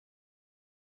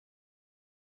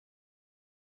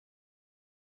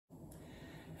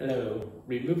Hello.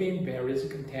 Removing various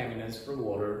contaminants from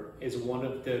water is one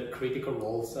of the critical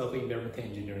roles of environmental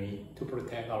engineering to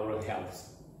protect our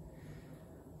health.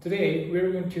 Today,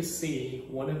 we're going to see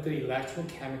one of the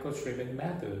electrochemical treatment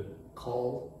methods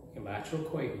called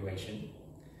electrocoagulation,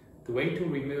 the way to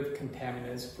remove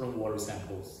contaminants from water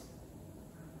samples.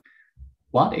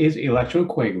 What is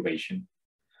electrocoagulation?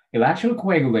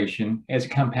 Electrocoagulation is a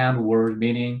compound word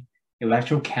meaning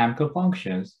electrochemical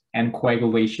functions and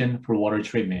coagulation for water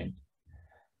treatment.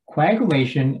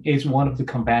 Coagulation is one of the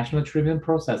conventional treatment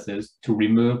processes to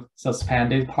remove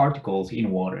suspended particles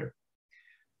in water.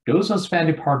 Those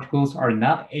suspended particles are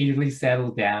not easily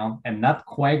settled down and not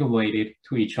coagulated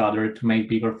to each other to make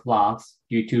bigger flux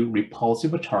due to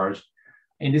repulsive charge,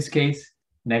 in this case,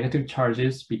 negative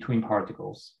charges between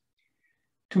particles.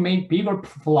 To make bigger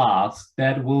flux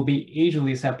that will be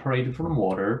easily separated from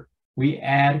water, we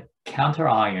add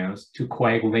counterions to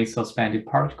coagulate suspended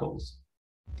particles.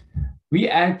 We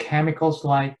add chemicals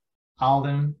like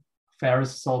iodine,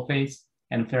 ferrous sulfates,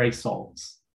 and ferric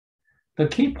salts. The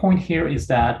key point here is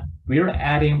that we're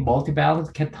adding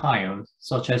multivalent cations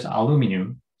such as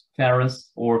aluminum, ferrous,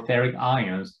 or ferric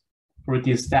ions for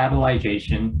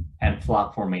destabilization and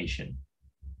flux formation.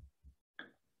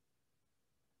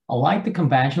 Unlike the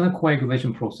conventional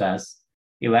coagulation process,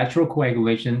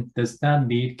 electrocoagulation does not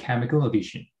need chemical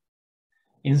addition.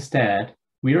 Instead,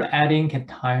 we are adding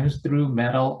cations through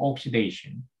metal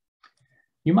oxidation.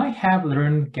 You might have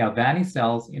learned galvanic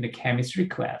cells in the chemistry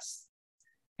class.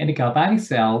 In the galvanic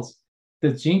cells,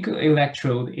 the zinc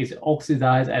electrode is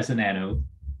oxidized as an anode,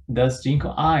 thus zinc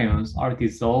ions are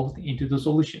dissolved into the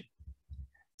solution.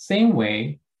 Same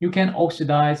way, you can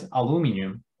oxidize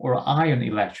aluminum or iron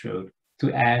electrode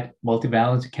to add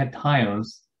multivalent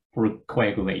cations for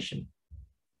coagulation.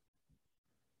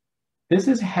 This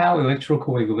is how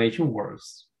electrocoagulation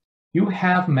works. You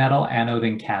have metal anode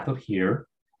and cathode here,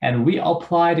 and we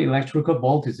apply the electrical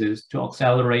voltages to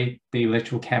accelerate the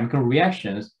electrochemical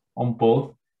reactions on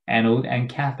both anode and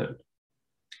cathode.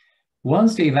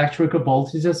 Once the electrical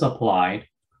voltage is applied,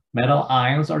 metal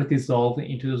ions are dissolved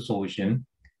into the solution,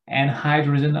 and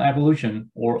hydrogen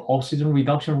evolution or oxygen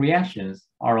reduction reactions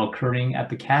are occurring at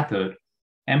the cathode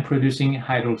and producing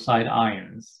hydroxide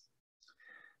ions.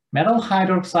 Metal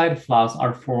hydroxide flux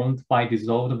are formed by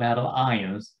dissolved metal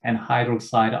ions and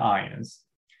hydroxide ions,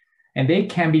 and they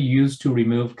can be used to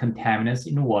remove contaminants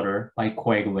in water by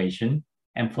coagulation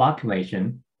and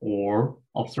flocculation or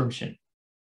absorption.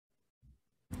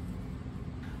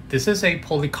 This is a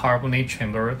polycarbonate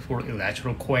chamber for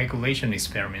electrocoagulation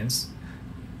experiments.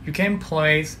 You can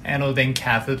place anode and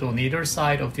cathode on either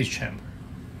side of this chamber.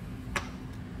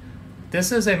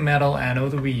 This is a metal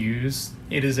anode we use.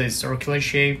 It is a circular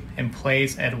shape and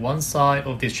placed at one side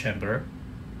of this chamber.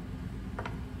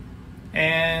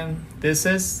 And this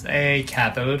is a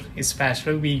cathode,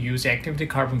 especially we use active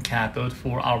carbon cathode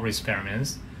for our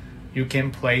experiments. You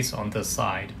can place on the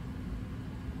side.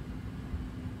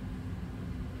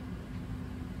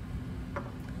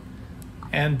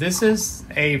 And this is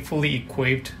a fully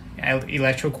equipped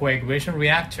electrocoagulation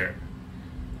reactor.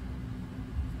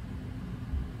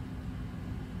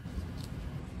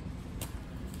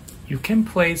 You can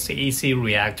place the AC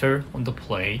reactor on the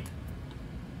plate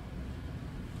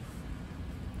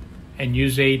and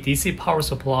use a DC power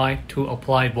supply to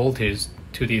apply voltage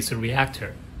to this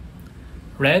reactor.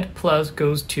 Red plus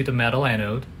goes to the metal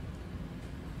anode,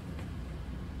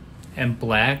 and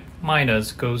black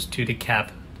minus goes to the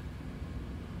cathode.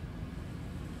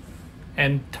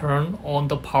 And turn on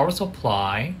the power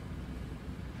supply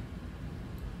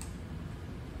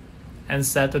and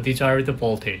set the desired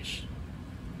voltage.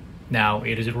 Now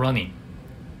it is running.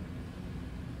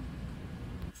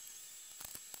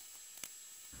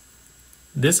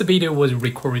 This video was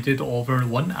recorded over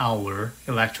 1 hour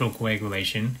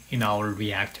electrocoagulation in our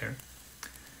reactor,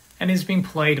 and it's being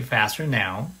played faster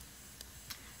now.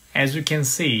 As you can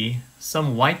see,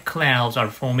 some white clouds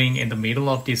are forming in the middle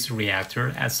of this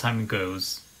reactor as time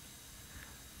goes.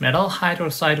 Metal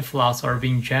hydroxide flux are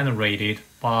being generated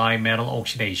by metal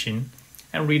oxidation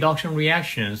and reduction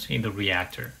reactions in the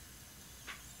reactor.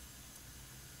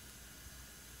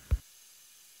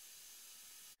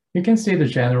 You can see the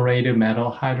generated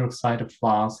metal hydroxide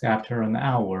flux after an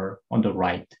hour on the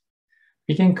right.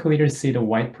 We can clearly see the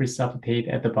white precipitate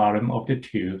at the bottom of the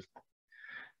tube.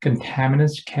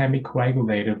 Contaminants can be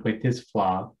coagulated with this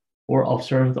flux or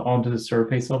observed onto the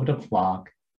surface of the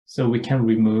flux, so we can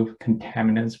remove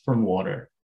contaminants from water.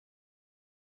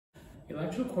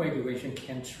 Electrocoagulation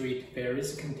can treat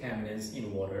various contaminants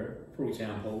in water, for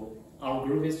example, our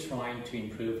group is trying to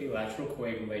improve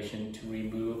electrocoagulation to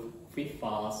remove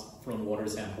PFAS from water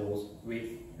samples with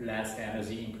less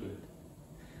energy input.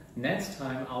 Next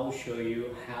time, I will show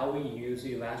you how we use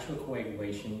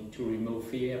electrocoagulation to remove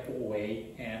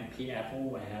PFOA and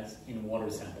PFOS in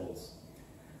water samples.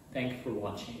 Thank you for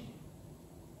watching.